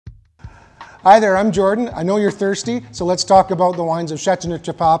Hi there, I'm Jordan. I know you're thirsty, so let's talk about the wines of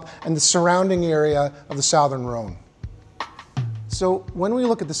Châteauneuf-du-Pape and the surrounding area of the Southern Rhone. So when we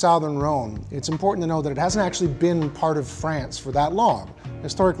look at the Southern Rhone, it's important to know that it hasn't actually been part of France for that long,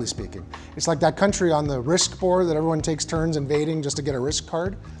 historically speaking. It's like that country on the risk board that everyone takes turns invading just to get a risk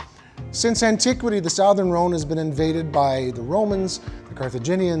card. Since antiquity, the Southern Rhone has been invaded by the Romans, the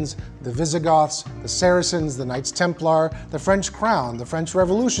Carthaginians, the Visigoths, the Saracens, the Knights Templar, the French Crown, the French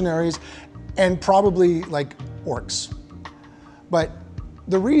Revolutionaries, and probably like orcs. But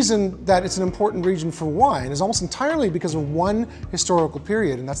the reason that it's an important region for wine is almost entirely because of one historical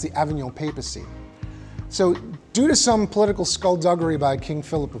period, and that's the Avignon papacy. So due to some political skullduggery by King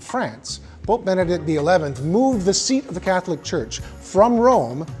Philip of France, Pope Benedict XI moved the seat of the Catholic Church from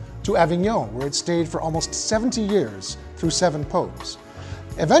Rome to Avignon, where it stayed for almost 70 years through 7 popes.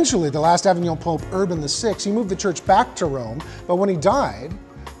 Eventually, the last Avignon Pope, Urban VI, he moved the church back to Rome, but when he died,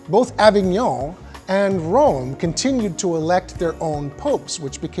 both Avignon and Rome continued to elect their own popes,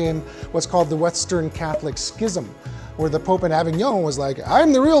 which became what's called the Western Catholic Schism, where the Pope in Avignon was like,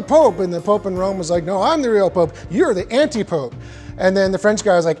 I'm the real Pope, and the Pope in Rome was like, no, I'm the real Pope, you're the anti-Pope. And then the French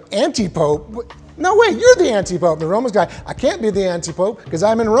guy was like, anti-Pope? No way, you're the anti-Pope. The Roman guy, I can't be the anti-Pope because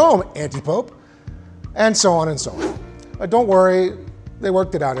I'm in Rome, anti-Pope. And so on and so on. But don't worry, they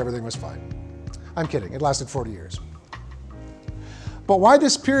worked it out, everything was fine. I'm kidding, it lasted 40 years. But why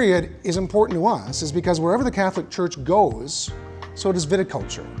this period is important to us is because wherever the Catholic Church goes, so does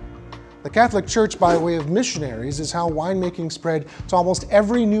viticulture. The Catholic Church, by way of missionaries, is how winemaking spread to almost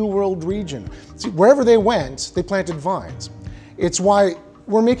every New World region. See, wherever they went, they planted vines. It's why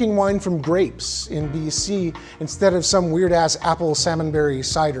we're making wine from grapes in BC instead of some weird-ass apple salmonberry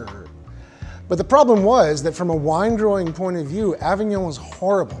cider. But the problem was that from a wine-growing point of view, Avignon was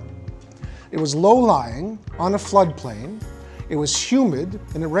horrible. It was low-lying, on a floodplain. It was humid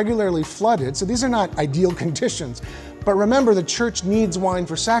and it regularly flooded, so these are not ideal conditions. But remember, the church needs wine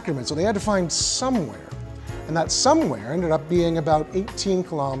for sacraments, so they had to find somewhere. And that somewhere ended up being about 18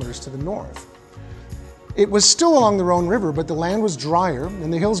 kilometers to the north. It was still along the Rhone River, but the land was drier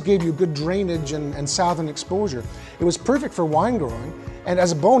and the hills gave you good drainage and southern exposure. It was perfect for wine growing, and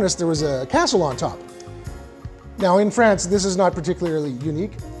as a bonus, there was a castle on top. Now in France, this is not particularly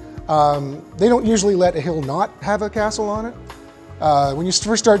unique. They don't usually let a hill not have a castle on it. When you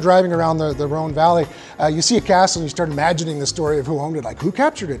first start driving around the Rhone Valley, you see a castle and you start imagining the story of who owned it, like who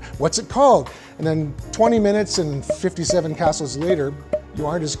captured it, what's it called? And then 20 minutes and 57 castles later, you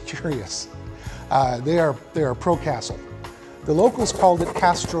aren't as curious. They are pro-castle. The locals called it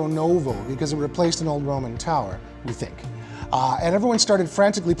Castro Novo because it replaced an old Roman tower, we think. And everyone started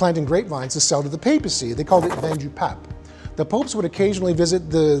frantically planting grapevines to sell to the papacy. They called it vin du pape. The popes would occasionally visit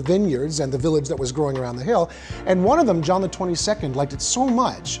the vineyards and the village that was growing around the hill, and one of them, John XXII, liked it so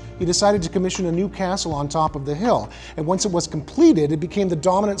much, he decided to commission a new castle on top of the hill. And once it was completed, it became the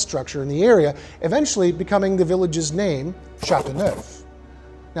dominant structure in the area, eventually becoming the village's name, Châteauneuf.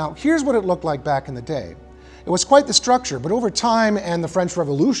 Now, here's what it looked like back in the day. It was quite the structure, but over time and the French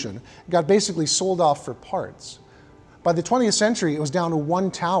Revolution, it got basically sold off for parts. By the 20th century, it was down to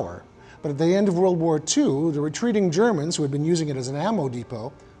one tower. But at the end of World War II, the retreating Germans, who had been using it as an ammo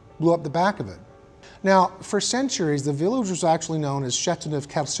depot, blew up the back of it. Now, for centuries, the village was actually known as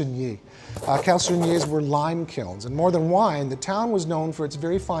Châteauneuf-Calciniers. Calciniers were lime kilns, and more than wine, the town was known for its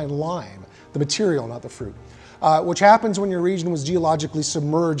very fine lime, the material, not the fruit, which happens when your region was geologically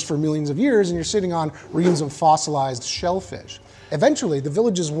submerged for millions of years and you're sitting on reams of fossilized shellfish. Eventually, the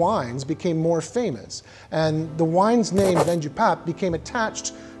village's wines became more famous, and the wine's name, Vin du Pape, became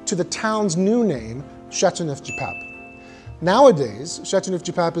attached to the town's new name, Châteauneuf-du-Pape. Nowadays,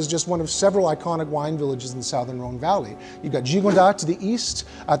 Châteauneuf-du-Pape is just one of several iconic wine villages in the Southern Rhone Valley. You've got Gigondas to the east,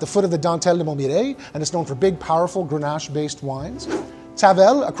 at the foot of the Dentelle de Montmirail, and it's known for big, powerful Grenache-based wines.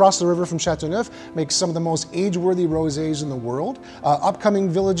 Tavel, across the river from Châteauneuf, makes some of the most age-worthy rosés in the world. Upcoming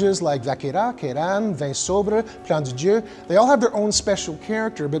villages like Vaquera, Queyran, Vin Sobre, Plan de Dieu, they all have their own special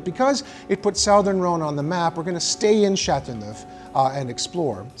character, but because it put Southern Rhone on the map, we're going to stay in Châteauneuf and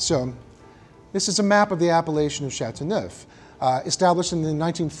explore. So this is a map of the appellation of Châteauneuf, established in the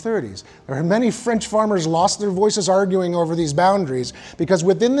 1930s. There are many French farmers lost their voices arguing over these boundaries because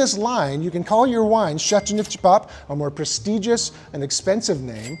within this line, you can call your wine Châteauneuf-du-Pape, a more prestigious and expensive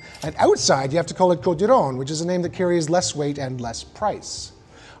name, and outside you have to call it Côte-du-Rhône, which is a name that carries less weight and less price.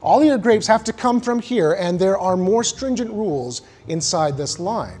 All your grapes have to come from here, and there are more stringent rules inside this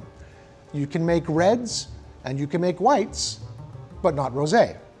line. You can make reds and you can make whites, but not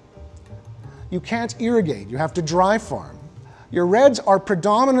rosé. You can't irrigate, you have to dry farm. Your reds are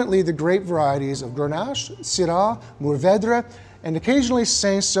predominantly the grape varieties of Grenache, Syrah, Mourvèdre, and occasionally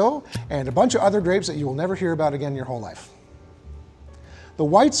Cinsault, and a bunch of other grapes that you will never hear about again your whole life. The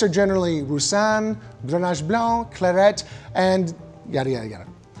whites are generally Roussanne, Grenache Blanc, Clairette, and yada, yada,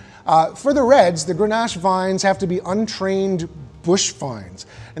 yada. For the reds, the Grenache vines have to be untrained bush vines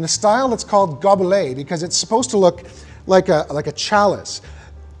in a style that's called gobelet because it's supposed to look like a chalice.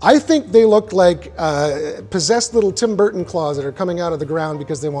 I think they look like possessed little Tim Burton claws that are coming out of the ground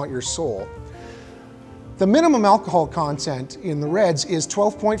because they want your soul. The minimum alcohol content in the reds is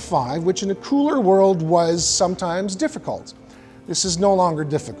 12.5, which in a cooler world was sometimes difficult. This is no longer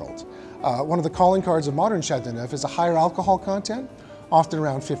difficult. One of the calling cards of modern Châteauneuf is a higher alcohol content, often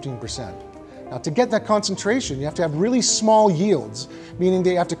around 15%. Now, to get that concentration, you have to have really small yields, meaning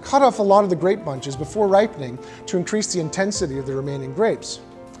they have to cut off a lot of the grape bunches before ripening to increase the intensity of the remaining grapes.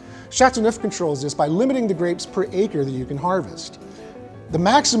 Châteauneuf controls this by limiting the grapes per acre that you can harvest. The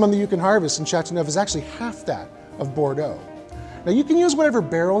maximum that you can harvest in Châteauneuf is actually half that of Bordeaux. Now, you can use whatever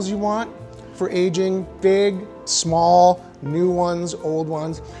barrels you want for aging, big, small, new ones, old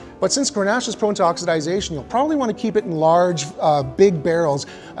ones. But since Grenache is prone to oxidization, you'll probably want to keep it in large, big barrels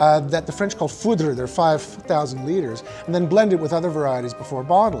that the French call foudre, they're 5,000 liters, and then blend it with other varieties before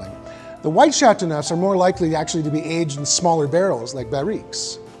bottling. The white Châteauneufs are more likely actually to be aged in smaller barrels like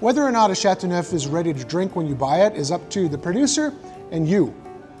barriques. Whether or not a Châteauneuf is ready to drink when you buy it is up to the producer and you.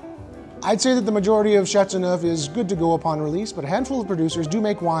 I'd say that the majority of Châteauneuf is good to go upon release, but a handful of producers do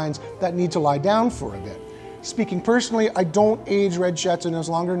make wines that need to lie down for a bit. Speaking personally, I don't age red Châteauneufs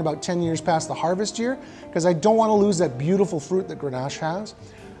longer than about 10 years past the harvest year because I don't want to lose that beautiful fruit that Grenache has.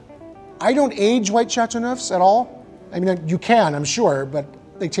 I don't age white Châteauneufs at all. I mean, you can, I'm sure, but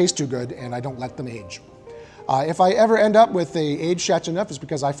they taste too good and I don't let them age. If I ever end up with a aged Châteauneuf, it's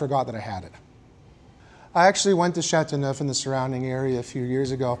because I forgot that I had it. I actually went to Châteauneuf in the surrounding area a few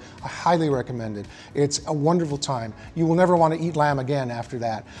years ago. I highly recommend it. It's a wonderful time. You will never want to eat lamb again after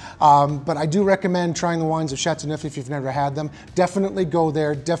that. But I do recommend trying the wines of Châteauneuf if you've never had them. Definitely go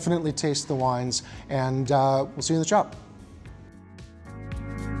there, definitely taste the wines, and we'll see you in the shop.